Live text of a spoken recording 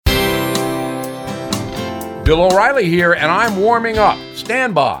Bill O'Reilly here, and I'm warming up.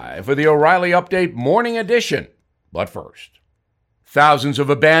 Stand by for the O'Reilly Update Morning Edition. But first, thousands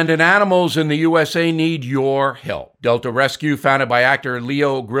of abandoned animals in the USA need your help. Delta Rescue, founded by actor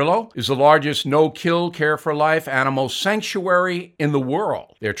Leo Grillo, is the largest no-kill, care-for-life animal sanctuary in the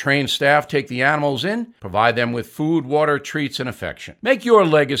world. Their trained staff take the animals in, provide them with food, water, treats, and affection. Make your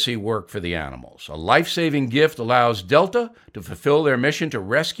legacy work for the animals. A life-saving gift allows Delta to fulfill their mission to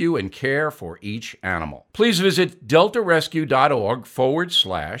rescue and care for each animal. Please visit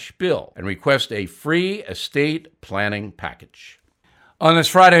deltarescue.org/Bill and request a free estate planning package. On this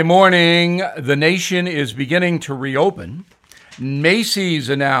Friday morning, the nation is beginning to reopen. Macy's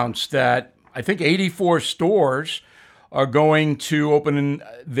announced that I think 84 stores are going to open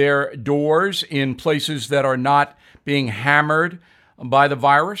their doors in places that are not being hammered by the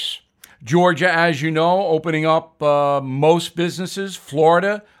virus. Georgia, as you know, opening up most businesses.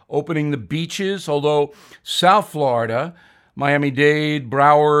 Florida, opening the beaches, although South Florida, Miami-Dade,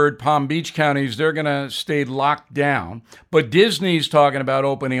 Broward, Palm Beach counties, they're going to stay locked down. But Disney's talking about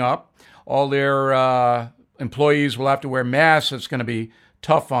opening up. All their employees will have to wear masks. It's going to be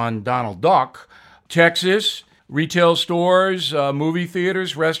tough on Donald Duck. Texas, retail stores, movie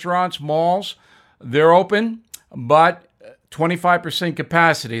theaters, restaurants, malls, they're open, but 25%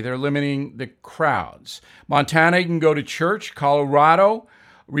 capacity. They're limiting the crowds. Montana, you can go to church. Colorado,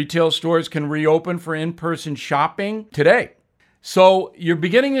 retail stores can reopen for in-person shopping today. So you're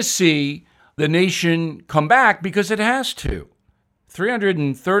beginning to see the nation come back because it has to.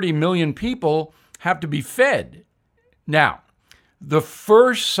 330 million people have to be fed. Now, the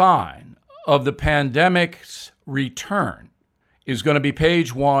first sign of the pandemic's return is going to be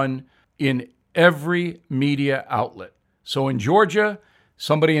page one in every media outlet. So in Georgia,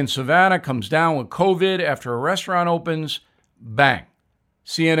 somebody in Savannah comes down with COVID after a restaurant opens, bang.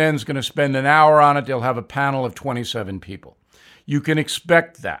 CNN's going to spend an hour on it. They'll have a panel of 27 people. You can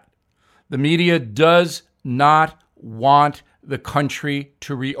expect that. The media does not want the country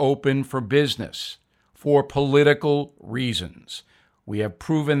to reopen for business, for political reasons. We have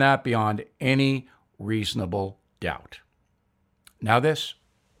proven that beyond any reasonable doubt. Now this.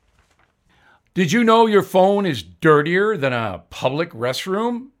 Did you know your phone is dirtier than a public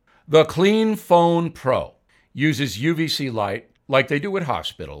restroom? The Clean Phone Pro uses UVC light, like they do at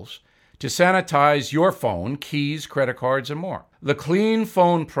hospitals, to sanitize your phone, keys, credit cards, and more. The Clean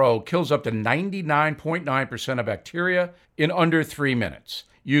Phone Pro kills up to 99.9% of bacteria in under 3 minutes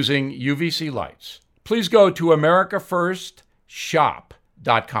using UVC lights. Please go to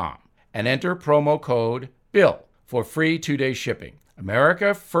americafirstshop.com and enter promo code BILL for free 2-day shipping.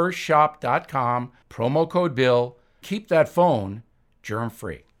 americafirstshop.com, promo code BILL. Keep that phone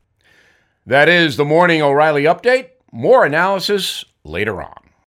germ-free. That is the Morning O'Reilly Update. More analysis later on.